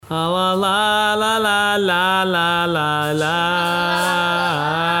La la la la la la la la.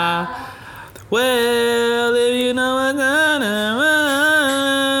 Well, if you know what's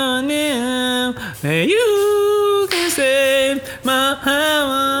then you can save my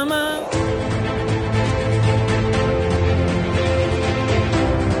mama.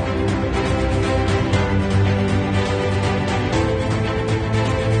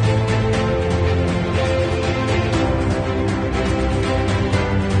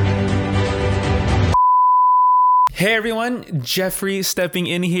 Hey everyone, Jeffrey stepping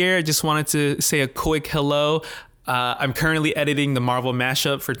in here. I just wanted to say a quick hello. I'm currently editing the Marvel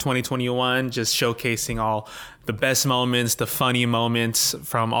mashup for 2021, just showcasing all the best moments, the funny moments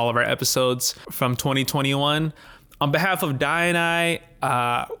from all of our episodes from 2021. On behalf of Di and I,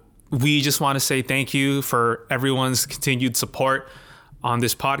 we just want to say thank you for everyone's continued support on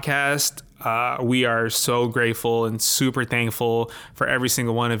this podcast. We are so grateful and super thankful for every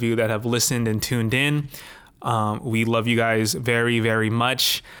single one of you that have listened and tuned in. We love you guys very, very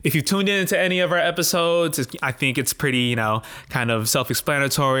much. If you've tuned into any of our episodes, I think it's pretty, kind of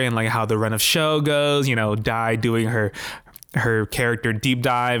self-explanatory and like how the run of show goes, Di doing her character deep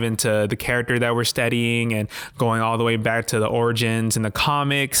dive into the character that we're studying and going all the way back to the origins in the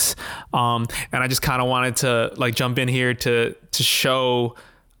comics. And I just kind of wanted to like jump in here to show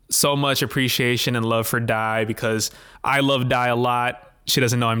so much appreciation and love for Di because I love Di a lot. She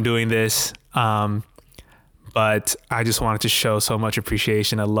doesn't know I'm doing this. But I just wanted to show so much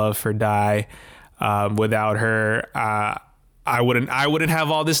appreciation and love for Di. Without her, I wouldn't have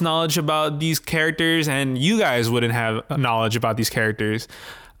all this knowledge about these characters, and you guys wouldn't have knowledge about these characters.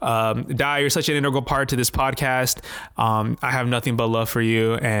 Di, you're such an integral part to this podcast. I have nothing but love for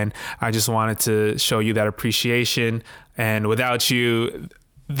you, and I just wanted to show you that appreciation. And without you,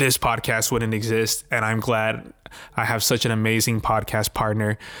 this podcast wouldn't exist, and I'm glad I have such an amazing podcast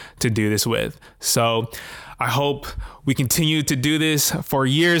partner to do this with. So I hope we continue to do this for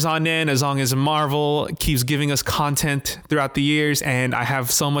years on end, as long as Marvel keeps giving us content throughout the years. And I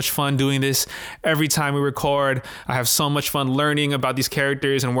have so much fun doing this every time we record. I have so much fun learning about these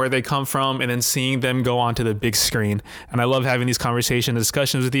characters and where they come from and then seeing them go onto the big screen. And I love having these conversations and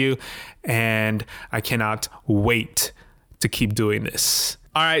discussions with you. And I cannot wait to keep doing this.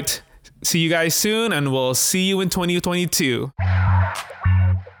 All right. See you guys soon, and we'll see you in 2022.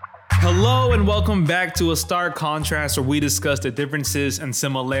 Hello and welcome back to A Stark Contrast, where we discuss the differences and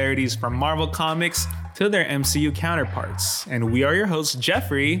similarities from Marvel Comics to their MCU counterparts. And we are your hosts,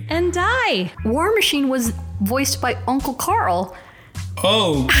 Jeffrey and Di. War Machine was voiced by Uncle Carl.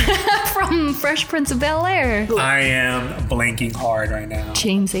 Oh. From Fresh Prince of Bel-Air. I am blanking hard right now.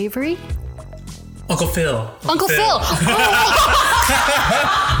 James Avery. Uncle Phil. Uncle Phil. Oh.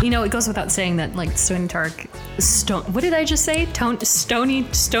 It goes without saying that, like, Stony Tark. What did I just say? Stony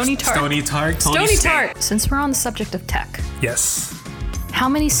Tark. Stony Tark. Stony Tark. Since we're on the subject of tech. Yes. How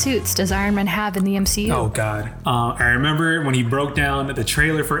many suits does Iron Man have in the MCU? Oh, God. I remember when he broke down the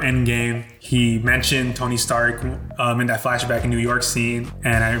trailer for Endgame, he mentioned Tony Stark in that flashback in New York scene.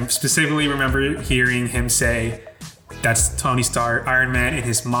 And I specifically remember hearing him say, that's Tony Stark, Iron Man in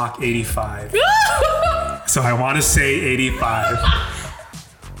his Mach 85. So I want to say 85.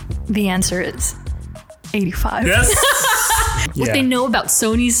 The answer is 85. Yes. What they know about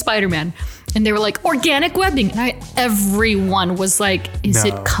Sony's Spider-Man. And they were like, organic webbing. And everyone was like, is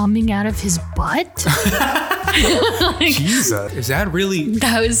it coming out of his butt? Like, Jesus. Is that really?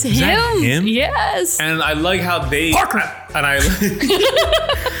 That was him. That him? Yes. And I like how they... Parker.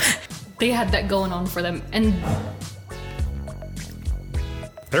 They had that going on for them. And...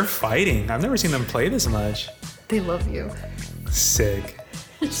 they're fighting. I've never seen them play this much. They love you. Sick.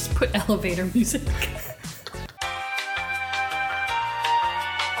 Just put elevator music.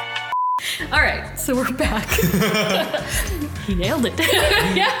 All right, so we're back. He nailed it.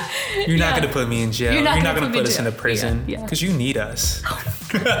 Yeah. You're not going to put me in jail. You're not going to put us in a prison. Yeah. Because you need us.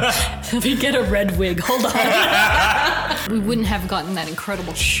 Let me get a red wig. Hold on. We wouldn't have gotten that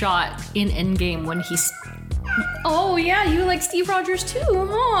incredible shot in Endgame when he's... Oh, yeah, you like Steve Rogers too,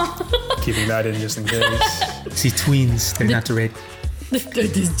 huh? Keeping that in just in case. See, twins. They're not the red.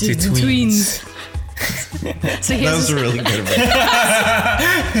 The twins. So that was really good.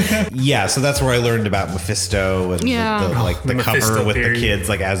 Yeah, so that's where I learned about Mephisto and the Mephisto cover with theory. the kids,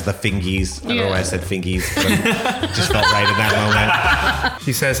 like as the fingies. I don't know why I said fingies, but it just felt right in that moment.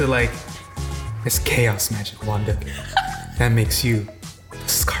 She says it like, it's chaos magic, Wanda. That makes you the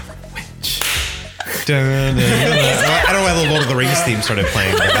Scarlet Witch. I don't know why the Lord of the Rings theme started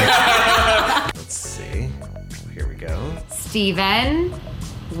playing. But let's see. Here we go. Steven,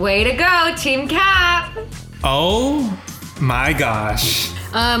 way to go, Team Cap. Oh my gosh.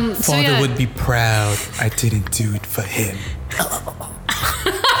 Father would be proud I didn't do it for him.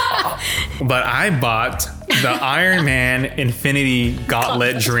 But I bought the Iron Man Infinity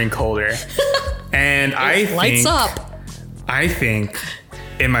Gauntlet drink holder. And Lights up. I think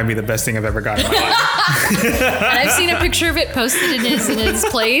it might be the best thing I've ever got in my life. And I've seen a picture of it posted in its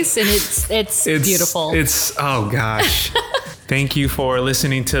place, and it's beautiful. It's oh gosh. Thank you for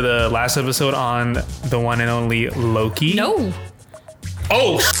listening to the last episode on the one and only Loki. No.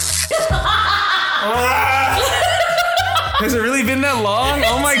 Oh. Has it really been that long?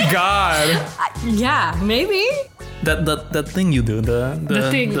 Oh my god. Yeah, maybe. That thing you do, the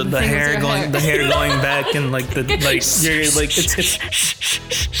thing with hair your going hair. the hair going back and like you're like it's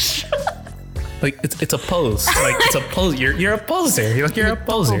a pose. Like it's a pose. You're a poser. You're a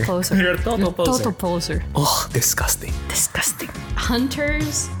poser. poser. You're a total poser. Total poser. Oh, disgusting. Disgusting.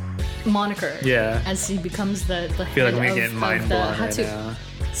 Hunter's moniker. Yeah. As he becomes the I feel like head we're getting mind of the blown right Hatu now.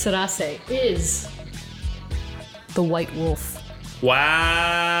 Sarase is the White Wolf.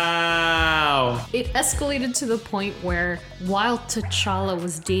 Wow. It escalated to the point where while T'Challa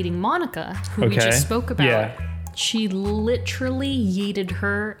was dating Monica, who we Okay. just spoke about, Yeah. she literally yeeted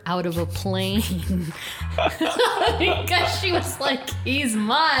her out of a plane. Because she was like, he's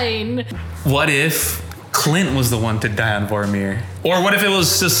mine. What if Clint was the one to die on Vormir? Or what if it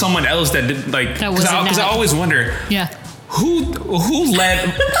was just someone else that did like? That Because wasn't I Nat. always wonder. Yeah. Who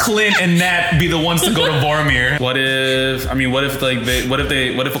let Clint and Nat be the ones to go to Vormir? What if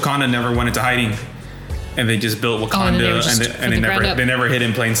Wakanda never went into hiding, and they just built Wakanda and they were just and they never hid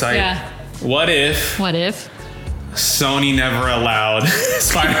in plain sight? Yeah. What if What if? Sony never allowed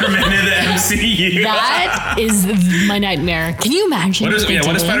Spider-Man in the MCU? That is my nightmare. Can you imagine? What if they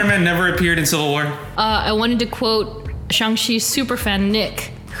did it? Spider-Man never appeared in Civil War? I wanted to quote Shang-Chi superfan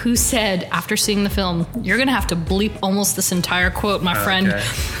Nick, who said after seeing the film, "You're gonna have to bleep almost this entire quote, my friend." Okay.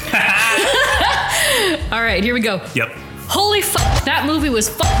 All right, here we go. Yep. Holy fuck, that movie was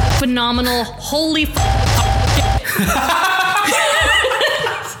phenomenal. Holy fuck.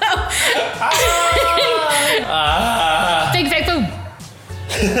 Fing fang boom.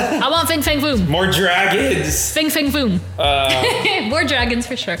 I want fing fang boom. More dragons. Fing fang boom. More dragons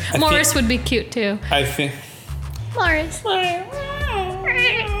for sure. Morris would be cute too. I think. Morris.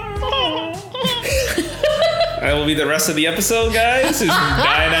 That will be the rest of the episode, guys. Is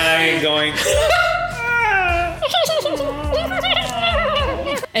Diana going?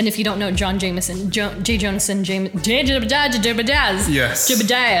 And if you don't know John Jameson, J. Jonathan Jebediah. Yes.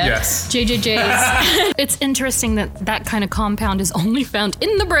 Jebediah. Yes. JJJs. It's interesting that kind of compound is only found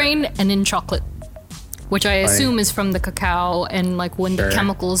in the brain and in chocolate, which I assume is from the cacao and like when the Sure.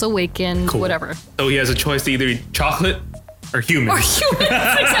 chemicals awaken, Cool. whatever. So he has a choice to either eat chocolate or human. Or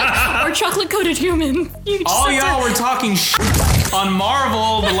humans, exactly. Or chocolate-coated human. You just All have to- y'all were talking on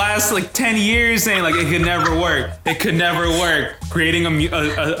Marvel the last like 10 years, saying like it could never work. It could never work. Creating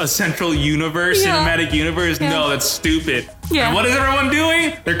a central universe, Yeah. cinematic universe. Yeah. No, that's stupid. Yeah. And what is everyone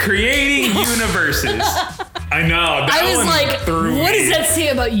doing? They're creating universes. I know. That I was one like, threw what me. does that say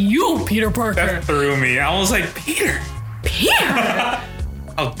about you, Peter Parker? That threw me. I was like, Peter, Peter?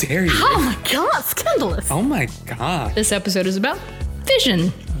 how dare you? Oh my god, scandalous. Oh my god. This episode is about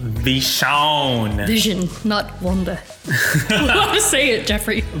vision. Vishon. Vision, not wonder. How to say it,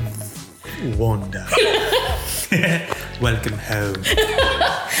 Jeffrey? Wanda. Welcome home.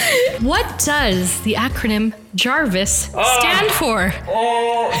 What does the acronym Jarvis stand for?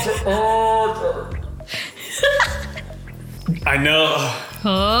 I know.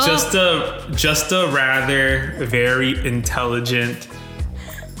 Oh. Just a rather very intelligent.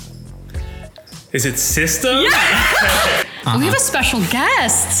 Is it system? We have a special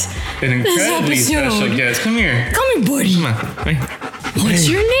guest. An incredibly This episode. special guest. Come here. Come here, buddy. Come on. Wait. What's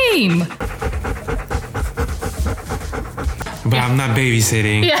your name? But I'm not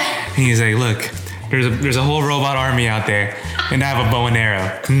babysitting. Yeah. And he's like, look, there's a whole robot army out there, and I have a bow and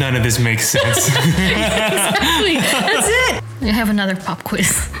arrow. None of this makes sense. Exactly. That's it. I have another pop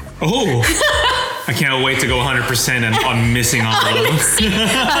quiz. Oh. I can't wait to go 100% on missing all of them.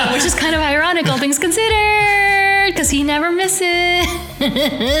 Which is kind of ironic, all things considered, because he never misses.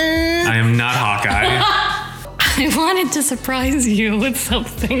 I am not Hawkeye. I wanted to surprise you with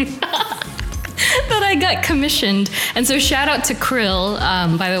something that I got commissioned. And so shout out to Krill,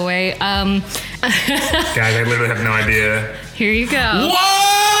 by the way. Guys, I literally have no idea. Here you go. Whoa!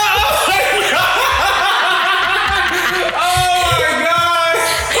 Oh my god!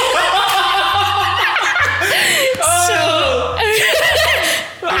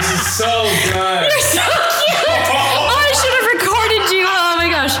 This is so good. So cute. Oh, I should have recorded you. Oh my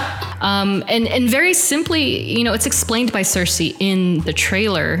gosh. And very simply, it's explained by Cersei in the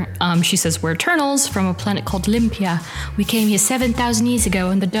trailer. She says, we're Eternals from a planet called Olympia. We came here 7,000 years ago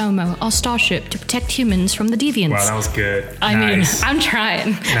in the Domo, our starship, to protect humans from the Deviants. Wow, that was good. I mean, I'm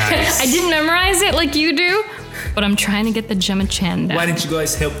trying. Nice. I didn't memorize it like you do, but I'm trying to get the Gemma Chan down. Why didn't you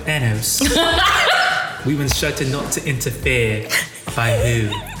guys help Thanos? We've been instructed not to interfere. By who?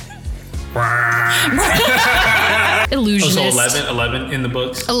 Illusionist. So 11 in the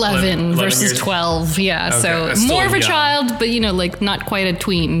books? 11 versus years. 12, yeah. Okay, So that's more still of a young. child, but like not quite a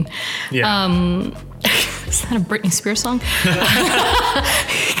tween. Yeah. Is that a Britney Spears song?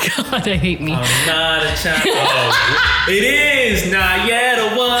 God, I hate me. I'm not a child. Oh, it is not yet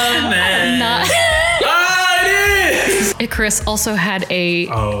a woman. Not- it is. Icarus also had a.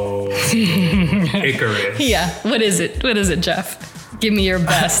 Oh, Icarus. Yeah. What is it? What is it, Jeff? Give me your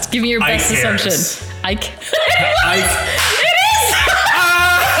best. Give me your best Icarus. assumption. It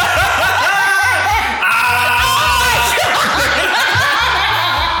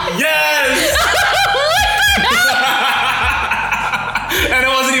Yes! And it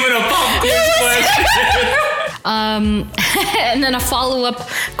wasn't even a pop quiz question. And then a follow-up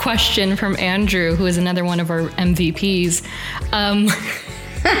question from Andrew, who is another one of our MVPs.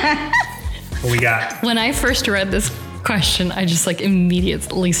 What we got? When I first read this question, I just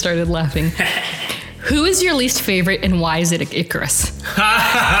immediately started laughing. Who is your least favorite and why is it Icarus?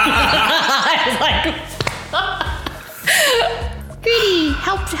 I was like, Greedy,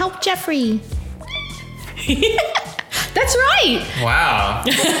 help Jeffrey. that's right. Wow.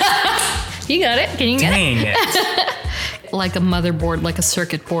 You got it. Can you get Dang it. it? Like a motherboard, like a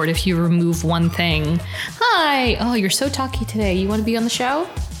circuit board, if you remove one thing. Hi. Oh, you're so talky today. You want to be on the show?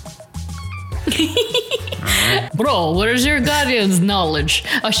 Bro, what is your guardian's knowledge?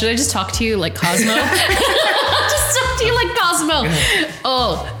 Oh, should I just talk to you like Cosmo? Just talk to you like Cosmo.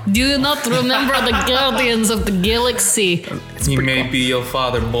 Oh, do you not remember the guardians of the galaxy? He may be your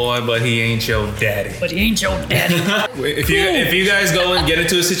father, boy, but he ain't your daddy. But he ain't your daddy. If you guys go and get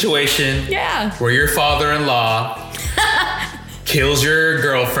into a situation Yeah. where your father-in-law kills your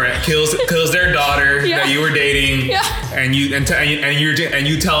girlfriend, kills their daughter Yeah. that you were dating, Yeah. and you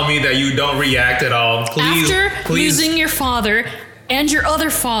tell me that you don't react at all. Please, After losing your father and your other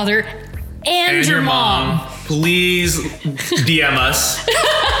father and your mom. Please DM us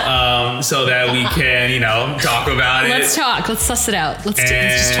so that we can, talk about it. Let's talk. Let's suss it out. Let's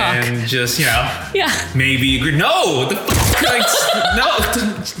just talk. And just, Yeah. maybe agree. No, what the fuck? No,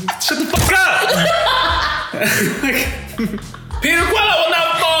 shut the fuck up. Peter Quill will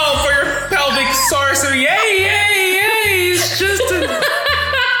not fall for your pelvic sorcery. Yay, yay, yay. It's just a...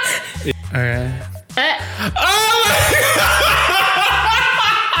 Alright. Oh my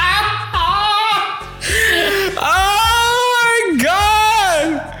God! Oh my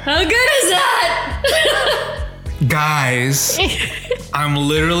God! How good is that? Guys, I'm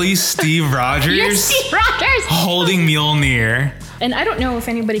literally Steve Rogers You're Steve Rogers. holding Mjolnir. And I don't know if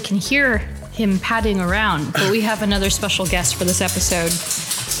anybody can hear him padding around, but we have another special guest for this episode.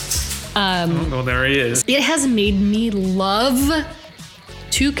 Well, there he is. It has made me love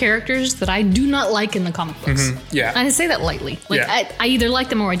two characters that I do not like in the comic books. Yeah. And I say that lightly. Yeah. I either like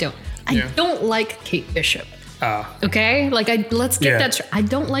them or I don't. I Yeah. don't like Kate Bishop. Ah. Okay? Let's get Yeah. that straight. I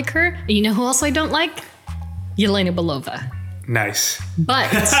don't like her. And you know who else I don't like? Yelena Belova. Nice. But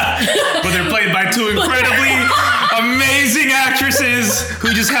But they're played by two incredibly amazing actresses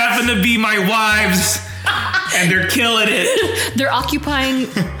who just happen to be my wives, and they're killing it. they're occupying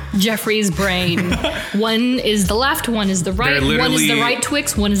Jeffrey's brain. One is the left, one is the right. They're One is the literally- right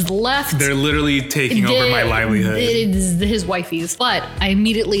Twix, one is the left. They're literally taking over my livelihood. It is his wifey's. But I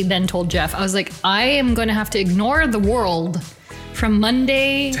immediately then told Jeff, I was like, I am going to have to ignore the world from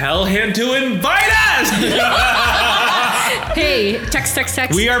Monday. Tell him to invite us. Hey, text.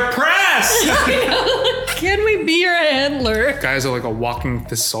 We are pressed. Can we be your handler? Guys are like a walking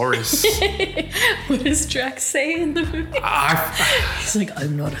thesaurus. What does Drax say in the movie? I, He's like,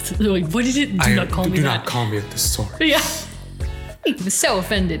 I'm not a... Like, what did it? Do not call me do that. not call me a thesaurus. Yeah. He was so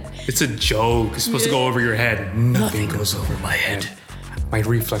offended. It's a joke. It's supposed to go over your head. Nothing goes over my head. My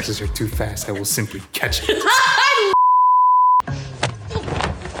reflexes are too fast. I will simply catch it.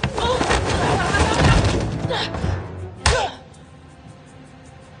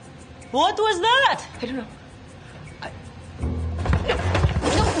 What was that? I don't know.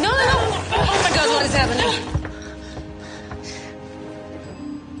 No. Oh my God, what is happening?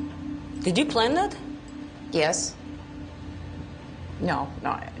 Did you plan that? Yes. No,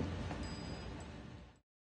 I